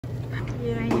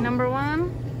ये रही number 1,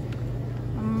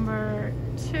 number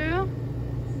 2।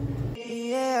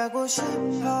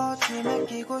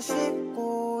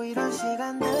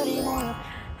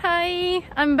 Hi,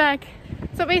 I am back.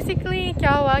 So basically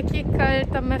क्या हुआ कि कल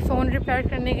तब मैं फ़ोन रिपेयर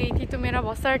करने गई थी तो मेरा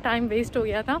बहुत सारा टाइम वेस्ट हो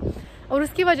गया था और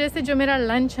उसकी वजह से जो मेरा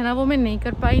लंच है ना वो मैं नहीं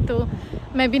कर पाई। तो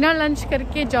मैं बिना लंच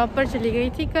करके जॉब पर चली गई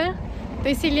थी कल, तो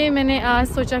इसीलिए मैंने आज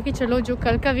सोचा कि चलो जो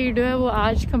कल का वीडियो है वो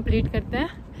आज कंप्लीट करते हैं।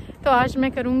 तो आज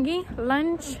मैं करूँगी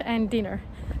lunch and dinner.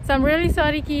 So I am really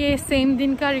sorry कि ये सेम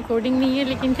दिन का रिकॉर्डिंग नहीं है,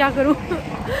 लेकिन क्या करूँ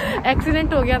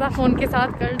एक्सीडेंट हो गया था फ़ोन के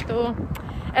साथ कल, तो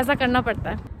ऐसा करना पड़ता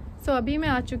है। सो अभी मैं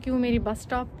आ चुकी हूँ मेरी बस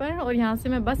स्टॉप पर और यहाँ से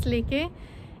मैं बस लेके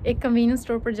एक कन्वीनियंस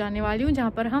स्टोर पर जाने वाली हूँ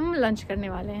जहाँ पर हम लंच करने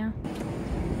वाले हैं।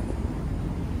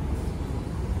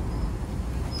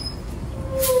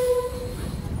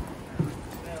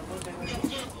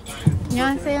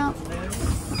 यहाँ से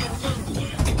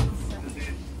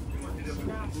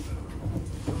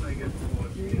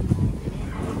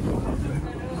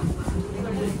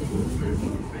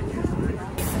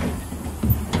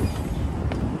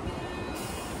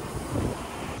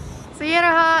तो ये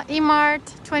रहा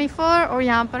E-Mart 24 और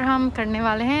यहाँ पर हम करने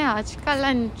वाले हैं आज का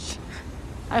लंच।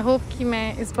 आई होप कि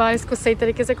मैं इस बार इसको सही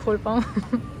तरीके से खोल पाऊँ।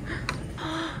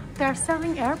 They are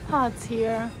selling AirPods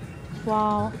here.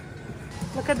 Wow,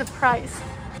 look at the price.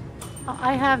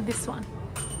 I have this one.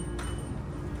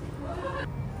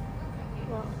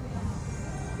 Wow.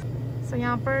 So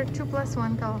यहाँ पर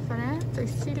 2+1 का ऑफर है, तो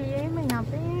इसीलिए मैं यहाँ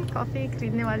पे कॉफ़ी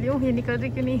खरीदने वाली हूँ। ये निकल रही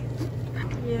क्यों नहीं?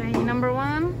 ये रही number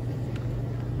 1,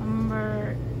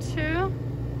 number 2,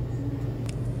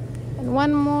 and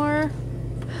one more.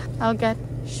 I'll get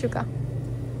sugar.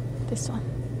 This one.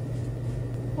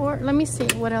 Or let me see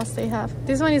what else they have.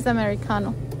 This one is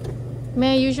Americano.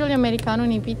 मैं usually Americano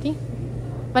नहीं पीती.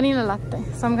 Vanilla latte.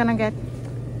 So I'm gonna get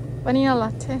vanilla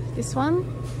latte. This one.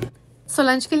 So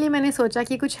lunch के लिए मैंने सोचा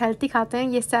कि कुछ healthy खाते हैं,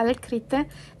 ये सैलेड खरीदते हैं,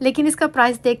 लेकिन इसका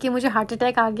प्राइस देख के मुझे हार्ट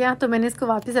अटैक आ गया तो मैंने इसको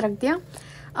वापस रख दिया।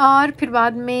 और फिर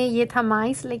बाद में ये था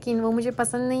माइस, लेकिन वो मुझे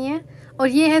पसंद नहीं है। और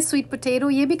ये है स्वीट पोटैटो,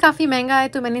 ये भी काफ़ी महंगा है,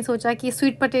 तो मैंने सोचा कि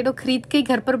स्वीट पोटैटो ख़रीद के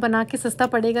घर पर बना के सस्ता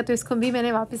पड़ेगा, तो इसको भी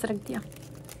मैंने वापस रख दिया।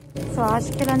 सो आज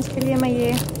के लंच के लिए मैं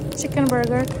ये चिकन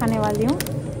बर्गर खाने वाली हूँ।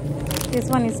 This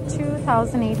one is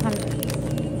 2800।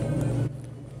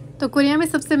 तो कोरिया में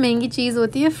सबसे महंगी चीज़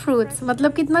होती है फ्रूट्स।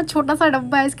 मतलब कितना छोटा सा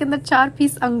डब्बा है, इसके अंदर 4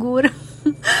 पीस अंगूर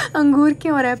अंगूर के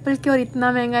और एप्पल के, और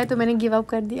इतना महंगा है तो मैंने गिव अप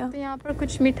कर दिया। तो यहाँ पर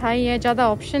कुछ मिठाई है, ज़्यादा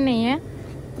ऑप्शन नहीं है।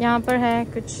 यहाँ पर है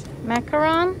कुछ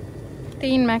मैकरॉन,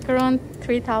 3 मैकरॉन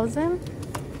 3000,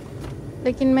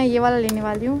 लेकिन मैं ये वाला लेने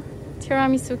वाली हूँ,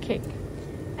 tiramisu cake.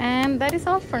 And that is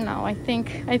all for now. I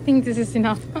think this is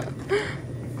enough.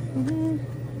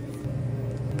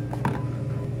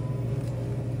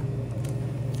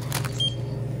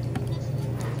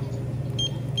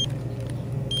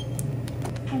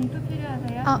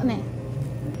 아, 네.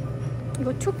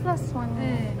 이거 2+1.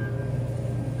 네.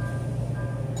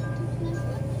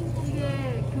 이게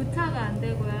교차가 안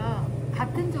되고요.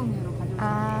 같은 종류로 가져올게요.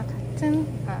 아, 같은?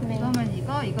 그러니까 네. 이거면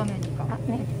이거, 이거면 이거. 아,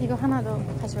 네. 이거 하나 더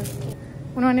가져올게요.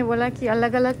 उन्होंने बोला कि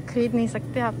अलग अलग खरीद नहीं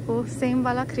सकते, आपको सेम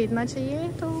वाला खरीदना चाहिए,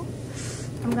 तो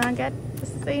I'm gonna get the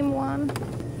same one.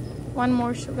 One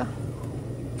more sugar.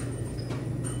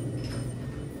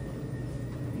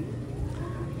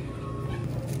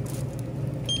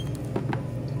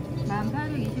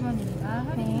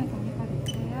 네. 공개가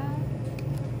됐고요.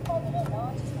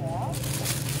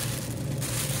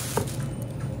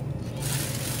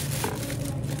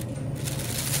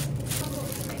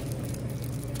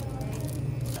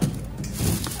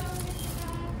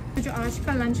 जो आज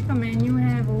का लंच का मेन्यू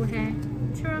है वो है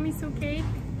tiramisu cake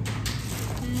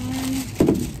and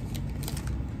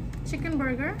chicken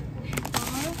burger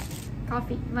और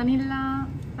कॉफ़ी,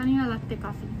 वनीला लाटे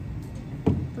कॉफ़ी।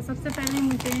 तो सबसे पहले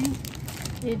मुझे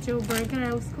ये जो बर्गर है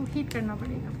उसको हीट करना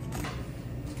पड़ेगा।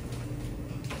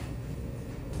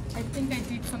 I think I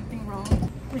did something wrong.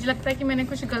 मुझे लगता है कि मैंने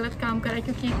कुछ गलत काम करा है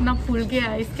क्योंकि इतना फूल गया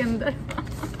है इसके अंदर।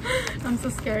 I'm so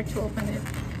scared to open it.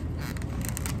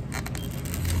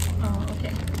 Oh,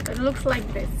 okay. It looks like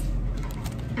this.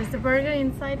 Is the burger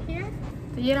inside here?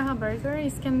 तो ये रहा बर्गर,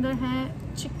 इसके अंदर है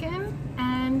chicken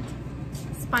and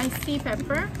spicy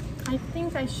paper. I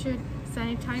think I should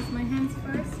sanitize my hands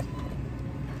first.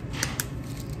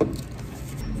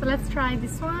 So let's try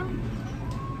this one.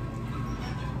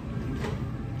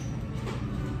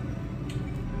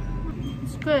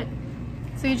 It's good.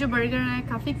 So ये जो burger है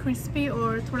काफ़ी क्रिस्पी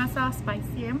और थोड़ा सा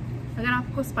स्पाइसी है। अगर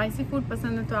आपको स्पाइसी फूड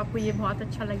पसंद है तो आपको ये बहुत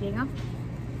अच्छा लगेगा।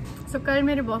 So कल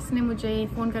मेरे बॉस ने मुझे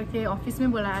फ़ोन करके ऑफिस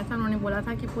में बुलाया था। उन्होंने बोला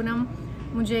था कि पूनम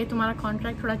मुझे तुम्हारा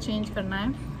कॉन्ट्रैक्ट थोड़ा चेंज करना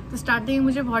है, तो स्टार्टिंग में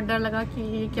मुझे बहुत डर लगा कि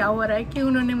ये क्या हो रहा है, कि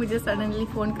उन्होंने मुझे सडनली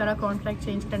फ़ोन करा कॉन्ट्रैक्ट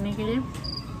चेंज करने के लिए।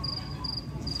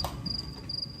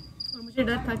 और मुझे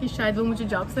डर था कि शायद वो मुझे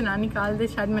जॉब से ना निकाल दे,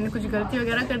 शायद मैंने कुछ गलती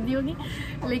वगैरह कर दी होगी।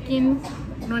 लेकिन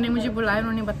उन्होंने मुझे बुलाया,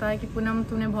 उन्होंने बताया कि पूनम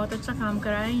तूने बहुत अच्छा काम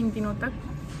करा है इन दिनों तक,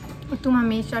 और तुम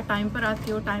हमेशा टाइम पर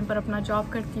आती हो, टाइम पर अपना जॉब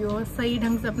करती हो, सही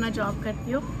ढंग से अपना जॉब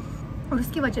करती हो, और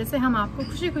उसकी वजह से हम आपको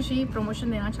खुशी खुशी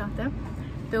प्रमोशन देना चाहते हैं।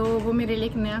 तो वो मेरे लिए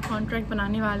एक नया कॉन्ट्रैक्ट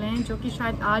बनाने वाले हैं, जो कि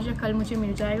शायद आज या कल मुझे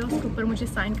मिल जाएगा। उसके ऊपर मुझे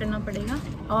साइन करना पड़ेगा,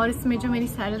 और इसमें जो मेरी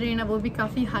सैलरी है ना वो भी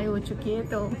काफ़ी हाई हो चुकी है।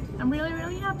 तो आई एम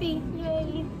रियली हैप्पी।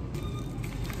 ये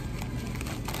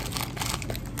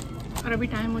और अभी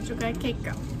टाइम हो चुका है केक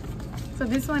का। So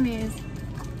this one is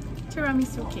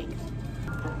टिरामिसू cake.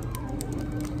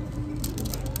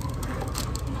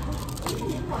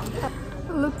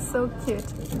 Looks so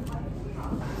cute.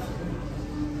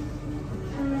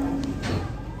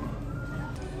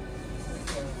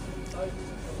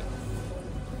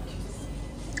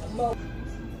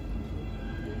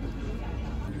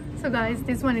 So guys,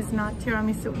 this one is not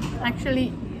tiramisu. Actually,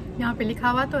 यहाँ पे लिखा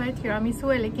हुआ तो है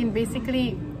tiramisu है, लेकिन basically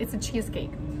it's a cheese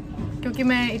cake. क्योंकि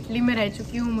मैं इटली में रह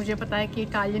चुकी हूँ, मुझे पता है कि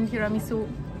इटालियन tiramisu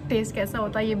टेस्ट कैसा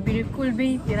होता है। ये बिल्कुल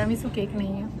भी tiramisu केक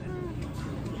नहीं है।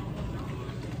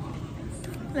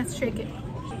 Let's shake it.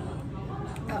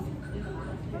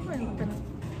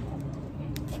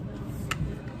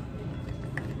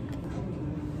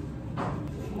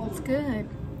 It's good.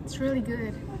 It's really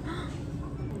good.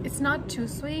 It's not too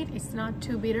sweet, it's not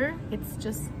too bitter, it's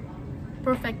just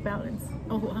perfect balance.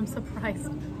 Oh, I'm surprised.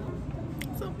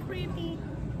 So pretty.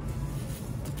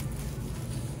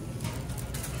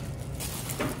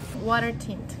 Water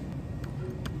tint.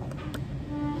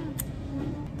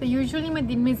 तो usually मैं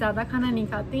दिन में ज़्यादा खाना नहीं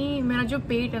खाती, मेरा जो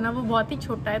पेट है ना वो बहुत ही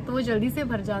छोटा है, तो वो जल्दी से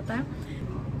भर जाता है।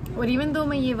 और इवन दो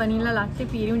मैं ये वनीला लाटे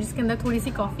पी रही हूँ जिसके अंदर थोड़ी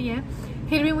सी कॉफ़ी है,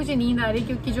 फिर भी मुझे नींद आ रही है,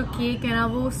 क्योंकि जो केक है ना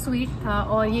वो स्वीट था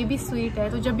और ये भी स्वीट है।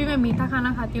 तो जब भी मैं मीठा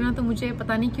खाना खाती हूँ ना तो मुझे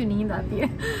पता नहीं क्यों नींद आती है।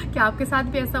 क्या आपके साथ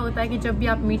भी ऐसा होता है कि जब भी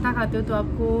आप मीठा खाते हो तो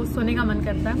आपको सोने का मन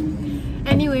करता है?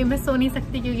 एनीवे, मैं सो नहीं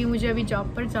सकती क्योंकि मुझे अभी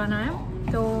जॉब पर जाना है।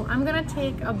 तो I am gonna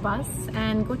take a बस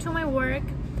and go to my work,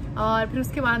 और फिर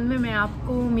उसके बाद में मैं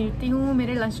आपको मिलती हूँ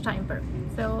मेरे लंच टाइम पर।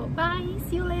 सो bye,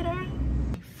 C you later.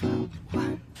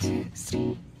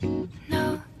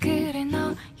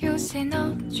 요새 너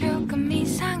조금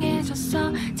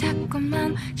이상해졌어.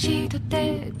 자꾸만 시도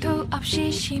때도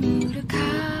없이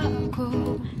시무룩하고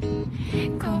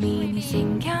고민이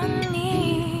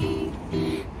생겼니.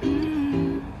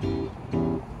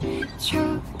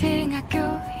 초등학교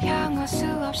영어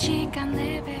수업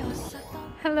시간에 배웠었던.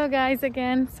 Hello guys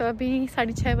again. सो अभी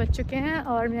 6:30 बज चुके हैं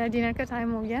और मेरा डिनर का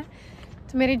टाइम हो गया।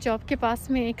 तो मेरे जॉब के पास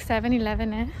में एक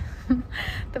 7-Eleven है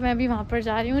तो मैं अभी वहाँ पर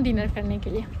जा रही हूँ डिनर करने के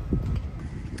लिए।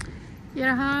 ये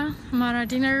रहा हमारा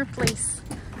dinner place.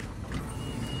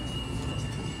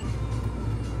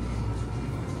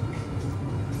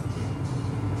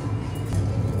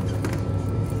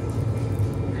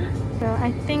 So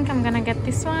I think I'm gonna get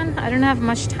this one. I don't have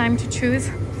much time to choose,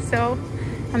 so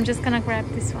I'm just gonna grab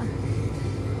this one.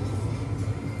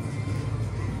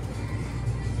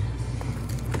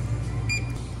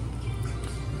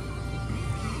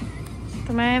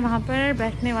 तो मैं वहाँ पर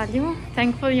बैठने वाली हूँ।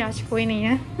 थैंकफुली आज कोई नहीं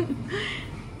है।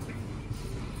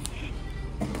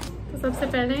 तो सबसे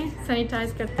पहले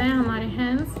सैनिटाइज करते हैं हमारे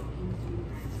hands.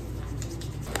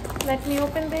 Let me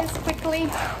open this quickly.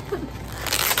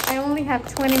 I only have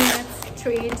 20 minutes to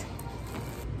eat.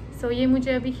 सो ये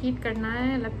मुझे अभी हीट करना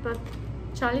है लगभग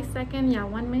 40 सेकेंड या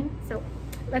 1 minute. So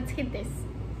let's heat this.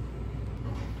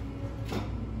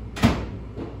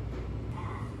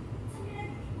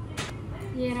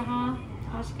 ये रहा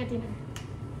आज का डिनर।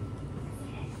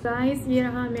 गाइस, ये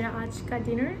रहा मेरा आज का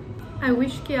डिनर। आई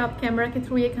विश कि आप कैमरा के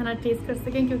थ्रू ये खाना टेस्ट कर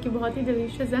सकें क्योंकि बहुत ही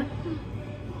डिलीशियस है।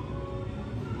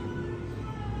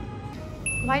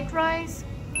 White rice,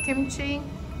 kimchi,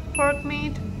 pork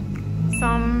meat,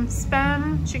 some spam,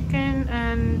 chicken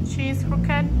and cheese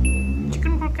croquette,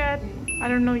 chicken croquette,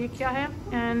 I don't know ये क्या है,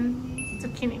 and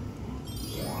zucchini।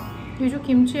 ये जो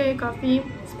किमची है काफ़ी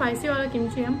स्पाइसी वाला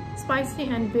किमची है, spicy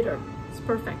and bitter, it's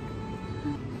perfect।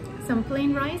 Some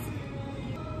plain rice,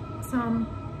 some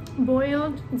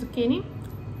boiled zucchini।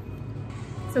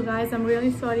 So guys, I'm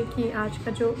really sorry कि आज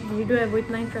का जो वीडियो है वो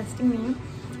इतना इंटरेस्टिंग नहीं है,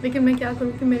 लेकिन मैं क्या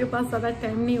करूँ कि मेरे पास ज़्यादा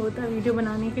टाइम नहीं होता वीडियो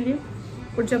बनाने के लिए,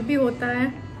 और जब भी होता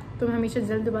है तो मैं हमेशा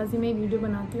जल्दबाजी में वीडियो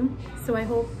बनाती हूँ। सो I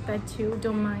hope that you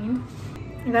don't mind.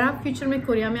 अगर आप फ्यूचर में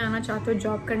कोरिया में आना चाहते हो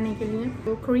जॉब करने के लिए,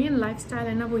 तो कोरियन लाइफस्टाइल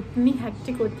है ना वो इतनी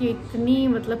हेक्टिक होती है, इतनी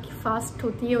मतलब कि फास्ट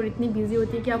होती है और इतनी बिजी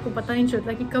होती है कि आपको पता नहीं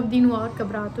चलता कि कब दिन हुआ और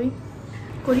कब रात हुई।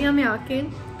 कोरिया में आके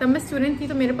तब मैं स्टूडेंट थी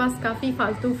तो मेरे पास काफ़ी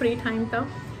फालतू फ्री टाइम था,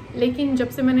 लेकिन जब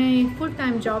से मैंने फुल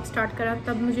टाइम जॉब स्टार्ट करा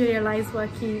तब मुझे रियलाइज़ हुआ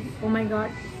कि ओ माय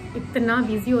गॉड इतना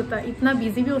बिजी होता है, इतना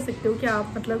बिजी भी हो सकते हो कि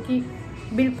आप मतलब कि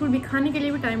बिल्कुल भी खाने के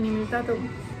लिए भी टाइम नहीं मिलता। तो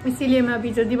इसीलिए मैं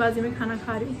अभी जल्दीबाजी में खाना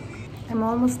खा रही हूँ। I am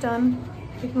almost done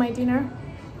with my dinner.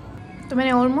 तो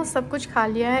मैंने ऑलमोस्ट सब कुछ खा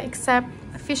लिया है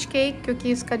एक्सेप्ट फ़िश केक,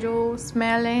 क्योंकि उसका जो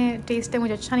स्मेल है, टेस्ट है,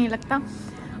 मुझे अच्छा नहीं लगता।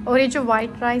 और ये जो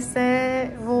वाइट राइस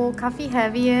है वो काफ़ी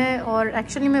हैवी है और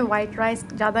एक्चुअली मैं वाइट राइस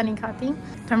ज़्यादा नहीं खाती।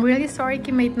 तो आई एम रियली सॉरी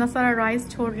कि मैं इतना सारा राइस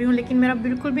छोड़ रही हूँ, लेकिन मेरा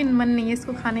बिल्कुल भी मन नहीं है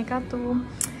इसको खाने का, तो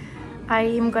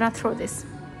I am gonna throw this.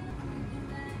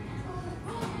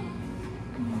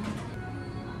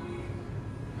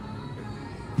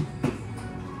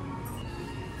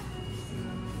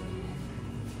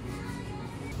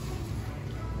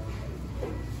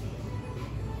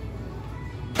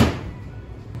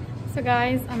 So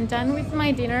guys, I'm done with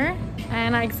my dinner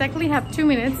and I exactly have 2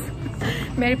 minutes.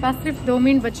 मेरे पास सिर्फ 2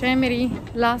 मिनट बचे हैं मेरी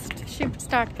लास्ट शिफ्ट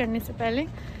स्टार्ट करने से पहले.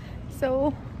 So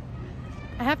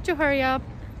I have to hurry up,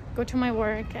 go to my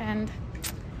work, and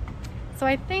so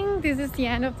I think this is the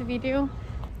end of the video.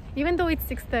 Even though it's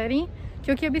 6:30,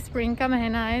 क्योंकि अभी स्प्रिंग का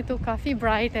महीना है तो काफ़ी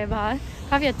ब्राइट है बाहर,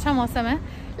 काफ़ी अच्छा मौसम है.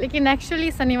 लेकिन एक्चुअली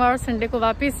शनिवार और संडे को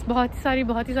वापस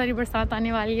बहुत ही सारी बरसात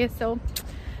आने वाली है. So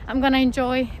I'm gonna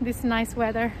enjoy this nice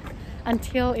weather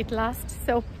until it lasts.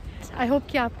 So I hope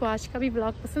कि आपको आज का भी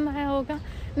ब्लॉग पसंद आया होगा.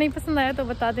 नहीं पसंद आया तो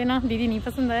बता देना, दीदी नहीं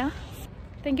पसंद आया.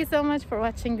 Thank you so much for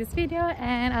watching this video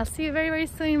and I'll see you very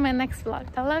soon in my next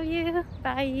vlog. I love you.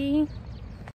 Bye.